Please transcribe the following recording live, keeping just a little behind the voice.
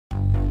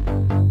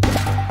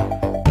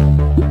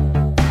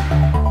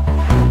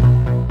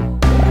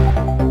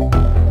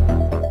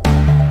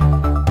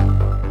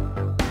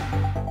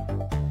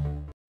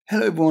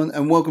Hello everyone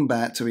and welcome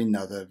back to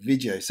another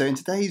video. So in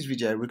today's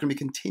video we're going to be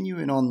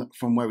continuing on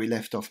from where we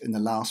left off in the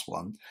last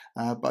one,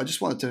 but I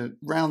just wanted to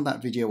round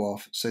that video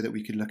off so that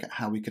we could look at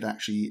how we could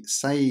actually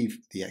save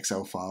the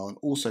Excel file and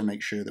also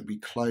make sure that we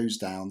close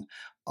down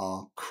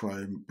our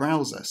Chrome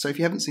browser. So if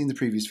you haven't seen the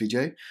previous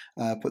video,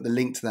 put the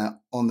link to that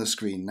on the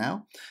screen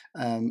now.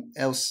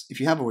 Else,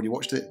 if you have already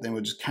watched it, then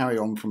we'll just carry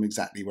on from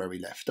exactly where we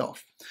left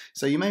off.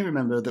 So you may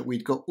remember that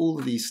we'd got all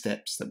of these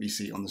steps that we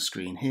see on the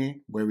screen here,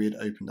 where we had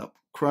opened up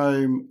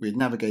Chrome, we had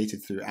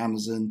navigated through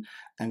Amazon,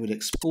 and we'd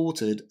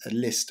exported a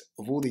list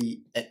of all the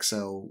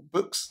Excel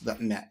books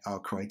that met our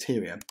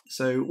criteria.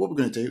 So what we're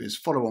going to do is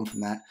follow on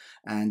from that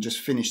and just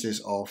finish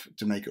this off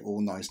to make it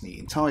all nice, neat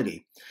and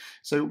tidy.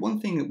 So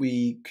one thing that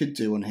we could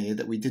do on here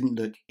that we didn't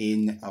look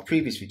in our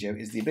previous video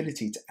is the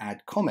ability to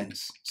add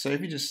comments. So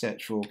if you just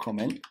search for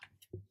comment,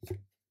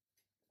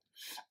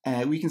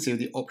 we can see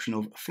the option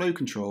of flow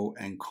control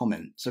and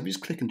comment. So if you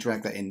just click and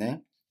drag that in there,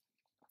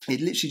 it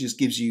literally just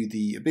gives you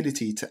the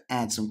ability to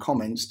add some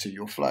comments to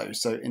your flow.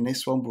 So in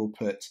this one, we'll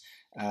put,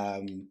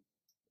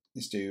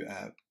 let's do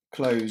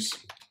close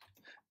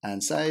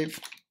and save.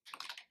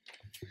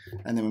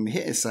 And then when we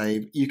hit a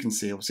save, you can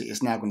see obviously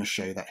it's now going to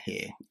show that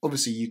here.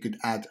 Obviously you could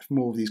add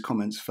more of these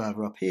comments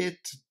further up here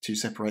to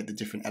separate the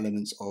different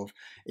elements of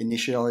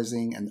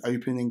initializing and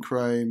opening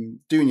Chrome,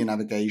 doing your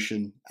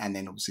navigation, and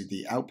then obviously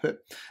the output.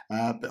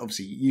 But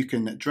obviously you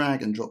can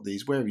drag and drop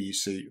these wherever you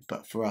suit,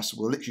 but for us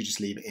we'll literally just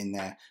leave it in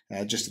there,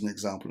 just an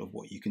example of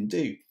what you can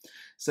do.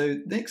 So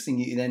the next thing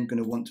you're then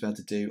going to want to be able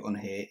to do on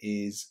here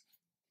is,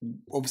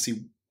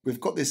 obviously we've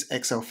got this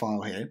Excel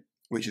file here,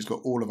 which has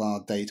got all of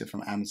our data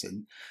from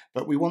Amazon,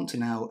 but we want to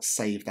now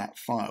save that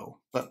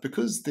file. But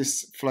because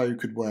this flow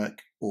could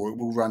work, or it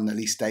will run at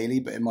least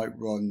daily, but it might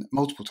run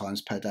multiple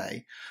times per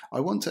day, I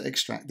want to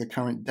extract the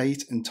current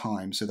date and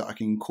time so that I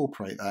can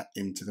incorporate that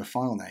into the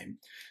file name.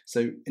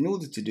 So in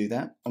order to do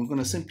that, I'm going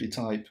to simply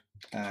type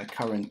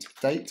current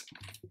date,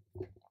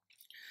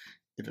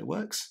 if it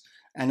works.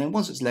 And then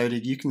once it's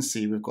loaded, you can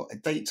see we've got a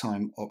date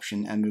time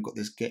option and we've got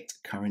this get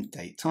current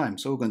date time.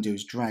 So all we're going to do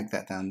is drag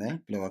that down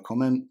there below our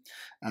comment,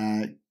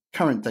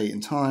 current date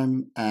and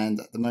time. And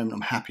at the moment,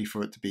 I'm happy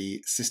for it to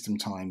be system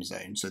time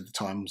zone. So the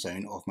time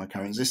zone of my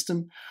current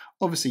system.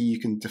 Obviously, you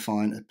can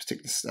define a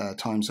particular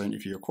time zone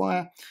if you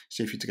require.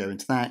 So if you're to go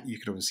into that, you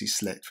could obviously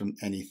select from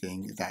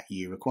anything that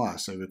you require.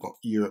 So we've got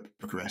Europe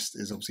Bucharest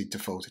is obviously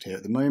defaulted here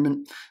at the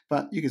moment,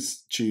 but you could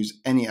choose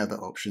any other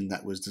option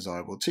that was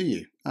desirable to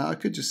you. I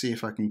could just see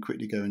if I can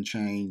quickly go and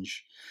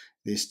change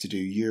this to do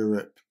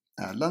Europe,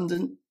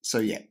 London. So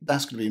yeah,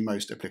 that's going to be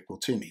most applicable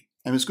to me.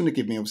 And it's going to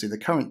give me obviously the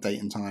current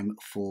date and time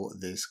for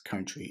this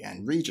country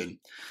and region.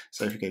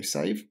 So if we go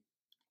save,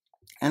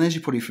 and as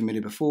you're probably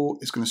familiar before,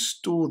 it's going to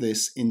store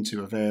this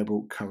into a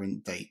variable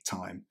current date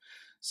time.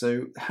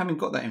 So having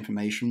got that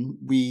information,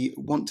 we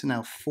want to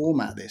now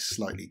format this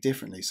slightly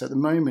differently. So at the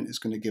moment, it's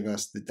going to give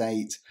us the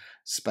date,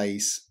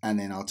 space, and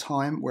then our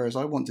time, whereas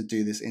I want to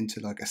do this into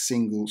like a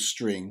single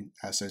string,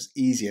 so it's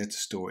easier to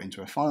store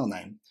into a file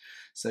name.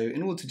 So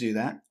in order to do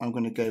that, I'm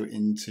going to go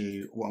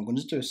into, what I'm going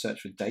to do is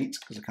search for date,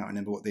 because I can't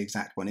remember what the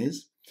exact one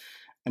is.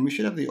 And we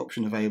should have the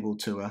option available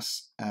to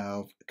us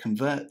of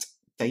convert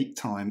date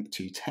time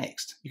to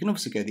text. You can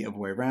obviously go the other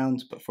way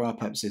around, but for our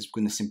purposes,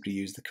 we're going to simply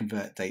use the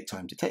convert date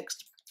time to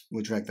text.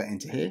 We'll drag that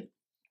into here.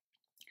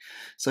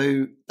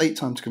 So date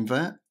time to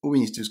convert, all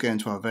we need to do is go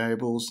into our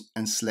variables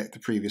and select the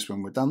previous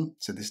one we're done.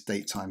 So this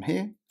date time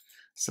here,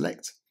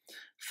 select.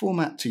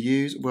 Format to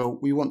use, well,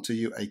 we want to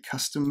use a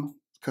custom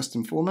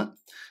format.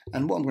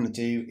 And what I'm going to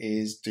do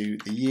is do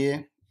the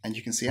year. And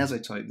you can see as I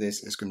type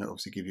this, it's going to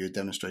obviously give you a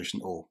demonstration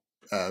or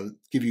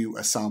give you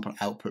a sample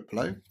output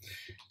below.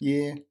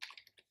 Year,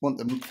 want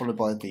them followed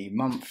by the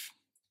month,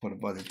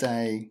 followed by the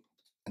day,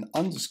 an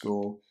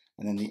underscore,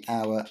 and then the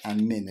hour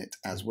and minute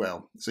as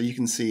well. So you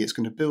can see it's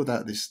going to build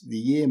out the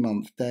year,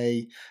 month,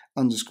 day,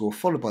 underscore,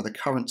 followed by the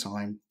current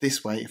time.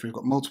 This way, if we've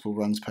got multiple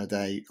runs per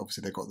day,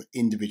 obviously they've got the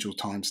individual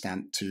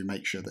timestamp to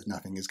make sure that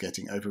nothing is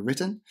getting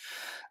overwritten.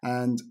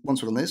 And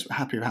once we're on this, we're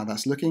happy with how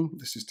that's looking.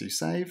 Let's just do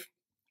save.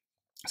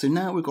 So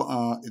now we've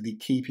got the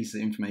key pieces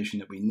of information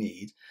that we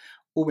need.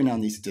 All we now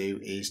need to do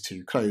is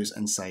to close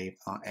and save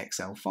our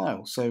Excel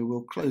file. So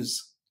we'll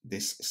close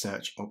this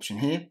search option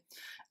here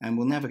and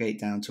we'll navigate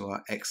down to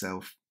our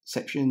Excel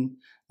section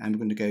and we're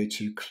going to go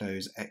to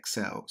close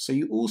Excel. So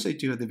you also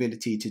do have the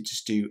ability to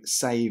just do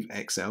save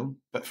Excel,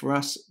 but for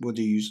us we'll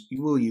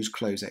use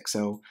close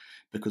Excel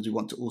because we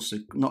want to also,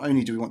 not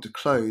only do we want to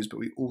close, but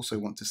we also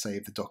want to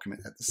save the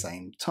document at the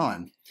same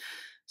time.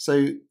 So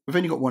we've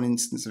only got one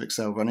instance of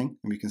Excel running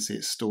and we can see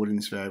it's stored in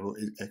this variable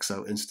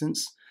Excel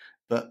instance.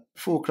 But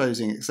before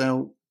closing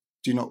Excel,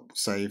 do not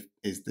save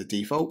is the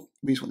default.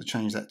 We just want to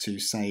change that to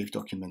save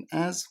document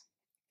as.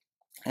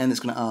 And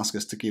it's going to ask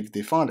us to give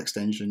the file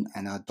extension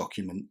and our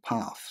document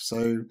path.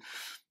 So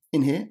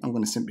in here, I'm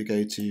going to simply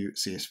go to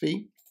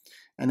CSV.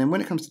 And then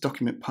when it comes to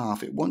document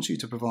path, it wants you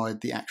to provide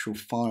the actual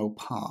file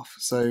path.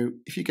 So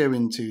if you go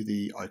into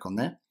the icon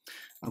there,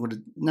 I'm going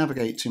to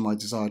navigate to my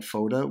desired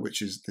folder,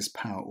 which is this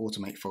Power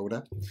Automate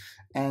folder.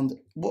 And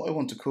what I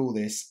want to call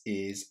this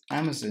is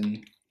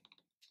Amazon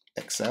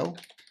Excel,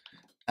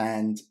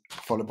 and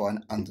followed by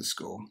an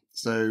underscore.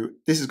 So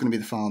this is going to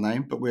be the file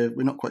name, but we're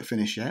not quite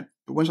finished yet.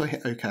 But once I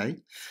hit OK,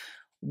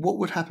 what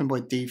would happen by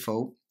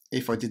default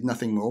if I did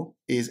nothing more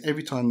is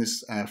every time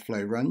this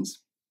flow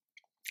runs,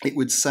 it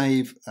would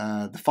save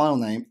the file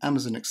name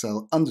Amazon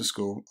Excel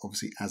underscore,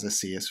 obviously as a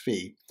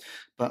CSV.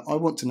 But I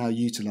want to now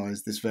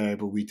utilize this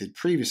variable we did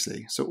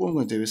previously. So all I'm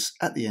going to do is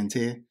at the end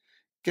here,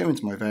 go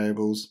into my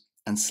variables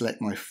and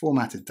select my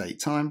formatted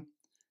date time,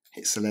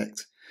 hit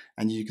select,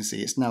 and you can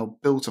see it's now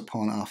built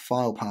upon our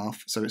file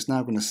path. So it's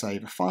now going to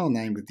save a file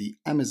name with the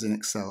Amazon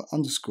Excel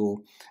underscore,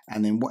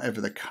 and then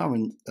whatever the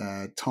current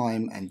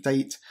time and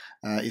date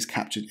is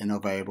captured in our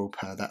variable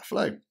per that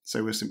flow.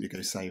 So we'll simply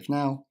go save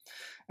now.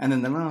 And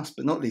then the last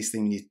but not least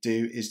thing we need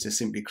to do is to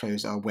simply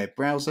close our web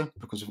browser,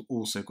 because we've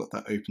also got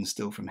that open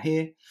still from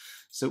here.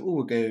 So all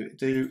we'll go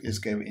do is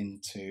go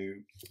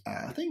into,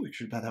 I think we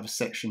should about have a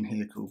section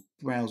here called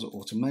Browser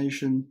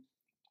Automation,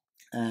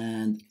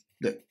 and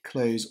look,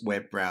 close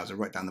web browser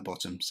right down the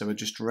bottom. So we'll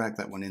just drag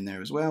that one in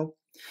there as well.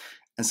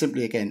 And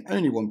simply, again,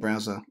 only one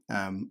browser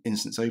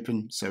instance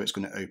open, so it's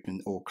going to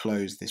open or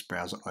close this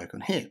browser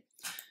icon here.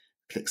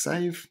 Click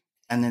Save.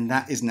 And then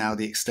that is now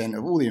the extent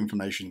of all the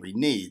information we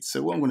need.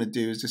 So what I'm going to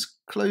do is just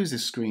close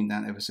this screen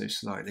down ever so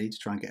slightly to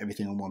try and get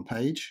everything on one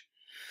page.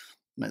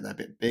 Make that a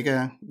bit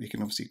bigger. We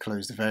can obviously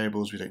close the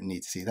variables. We don't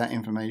need to see that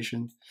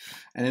information.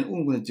 And then all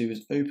I'm going to do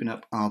is open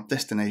up our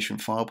destination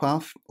file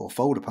path, or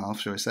folder path,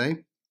 shall I say.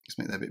 Let's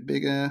make that a bit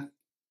bigger,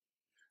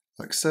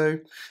 like so.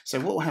 So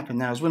what will happen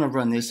now is when I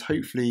run this,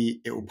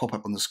 hopefully it will pop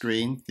up on the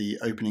screen, the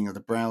opening of the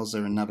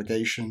browser and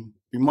navigation.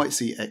 We might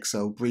see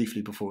Excel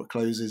briefly before it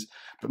closes,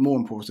 but more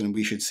importantly,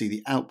 we should see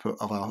the output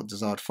of our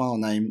desired file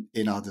name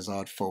in our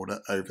desired folder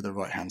over the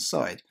right-hand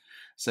side.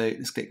 So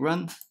let's click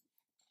Run.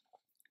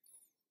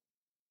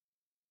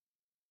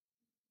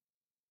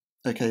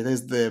 Okay,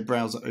 there's the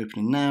browser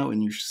opening now,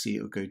 and you should see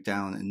it will go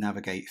down and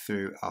navigate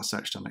through our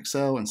search term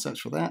Excel and search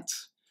for that.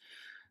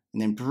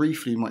 And then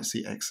briefly you might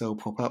see Excel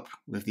pop up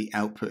with the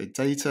outputted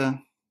data.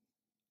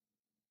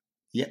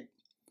 Yep,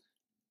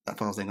 that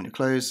file's then going to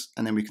close,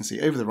 and then we can see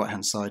over the right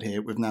hand side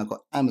here we've now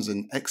got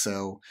Amazon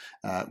Excel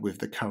with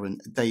the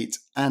current date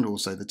and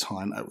also the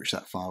time at which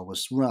that file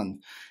was run.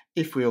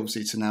 If we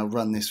obviously to now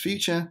run this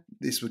feature,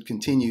 this would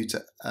continue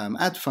to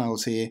add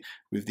files here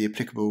with the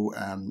applicable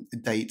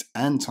date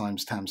and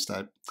timestamp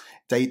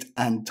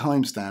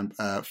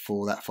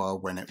for that file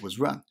when it was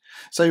run.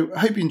 So I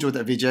hope you enjoyed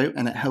that video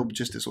and it helped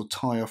just to sort of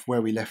tie off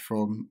where we left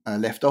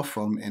off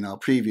from in our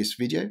previous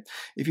video.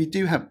 If you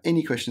do have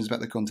any questions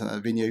about the content of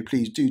the video,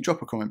 please do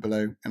drop a comment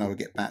below and I will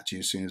get back to you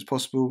as soon as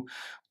possible.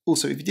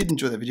 Also, if you did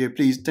enjoy that video,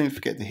 please don't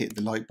forget to hit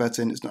the like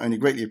button. It's not only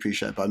greatly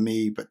appreciated by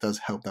me, but does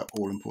help that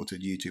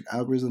all-important YouTube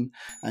algorithm.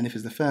 And if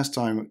it's the first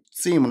time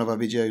seeing one of our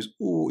videos,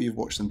 or you've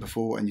watched them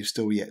before and you've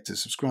still yet to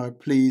subscribe,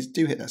 please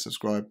do hit that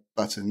subscribe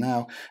button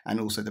now, and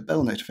also the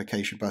bell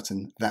notification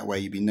button. That way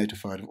you'll be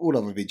notified of all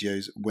other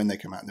videos when they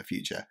come out in the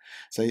future.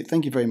 So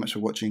thank you very much for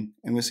watching,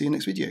 and we'll see you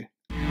next video.